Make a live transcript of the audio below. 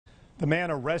The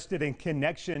man arrested in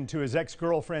connection to his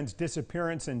ex-girlfriend's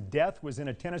disappearance and death was in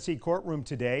a Tennessee courtroom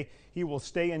today. He will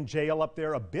stay in jail up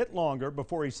there a bit longer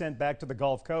before he's sent back to the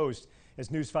Gulf Coast.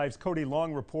 As News 5's Cody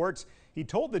Long reports, he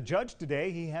told the judge today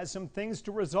he has some things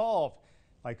to resolve,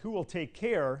 like who will take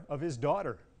care of his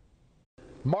daughter.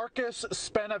 Marcus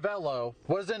Spanavello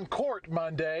was in court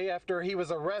Monday after he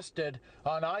was arrested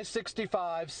on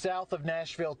I-65 south of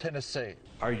Nashville, Tennessee.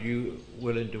 Are you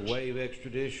willing to waive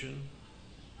extradition?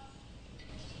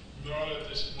 Not at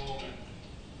this moment.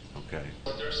 Okay.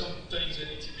 But there are some things that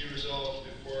need to be resolved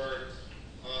before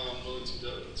I'm willing to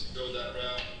go that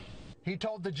route. He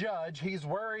told the judge he's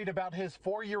worried about his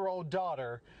 4-year-old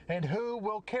daughter and who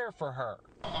will care for her.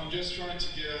 I'm just trying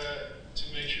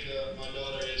to make sure that my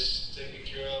daughter is taken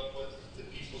care of with the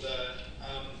people that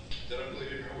I'm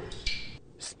leaving her with.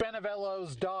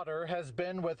 Spanavello's daughter has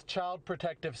been with Child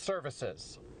Protective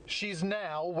Services. She's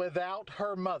now without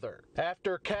her mother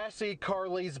after Cassie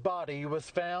Carley's body was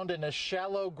found in a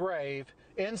shallow grave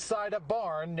inside a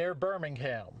barn near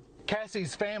Birmingham.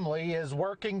 Cassie's family is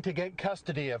working to get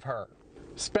custody of her.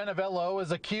 Spanavello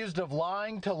is accused of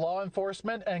lying to law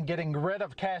enforcement and getting rid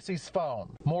of Cassie's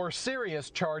phone. More serious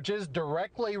charges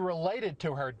directly related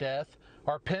to her death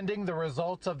are pending the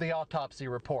results of the autopsy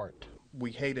report.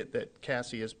 We hate it that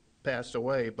Cassie has passed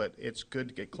away, but it's good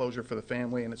to get closure for the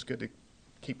family, and it's good to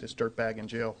keep this dirtbag in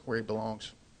jail where he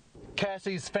belongs.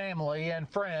 Cassie's family and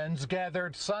friends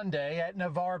gathered Sunday at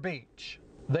Navarre Beach.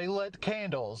 They lit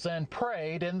candles and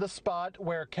prayed in the spot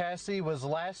where Cassie was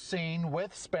last seen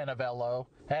with Spanavello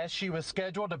as she was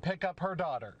scheduled to pick up her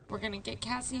daughter. We're going to get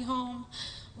Cassie home.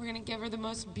 We're going to give her the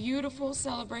most beautiful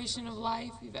celebration of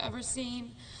life we've ever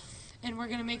seen. And we're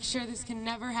going to make sure this can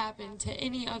never happen to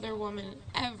any other woman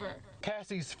ever.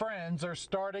 Cassie's friends are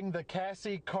starting the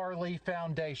Cassie Carley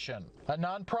Foundation, a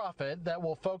nonprofit that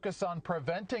will focus on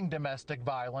preventing domestic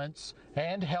violence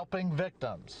and helping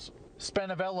victims.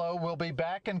 Spanavello will be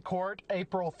back in court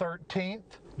April 13th.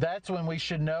 That's when we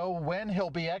should know when he'll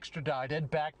be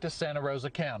extradited back to Santa Rosa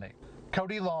County.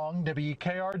 Cody Long,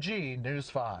 WKRG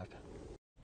News 5.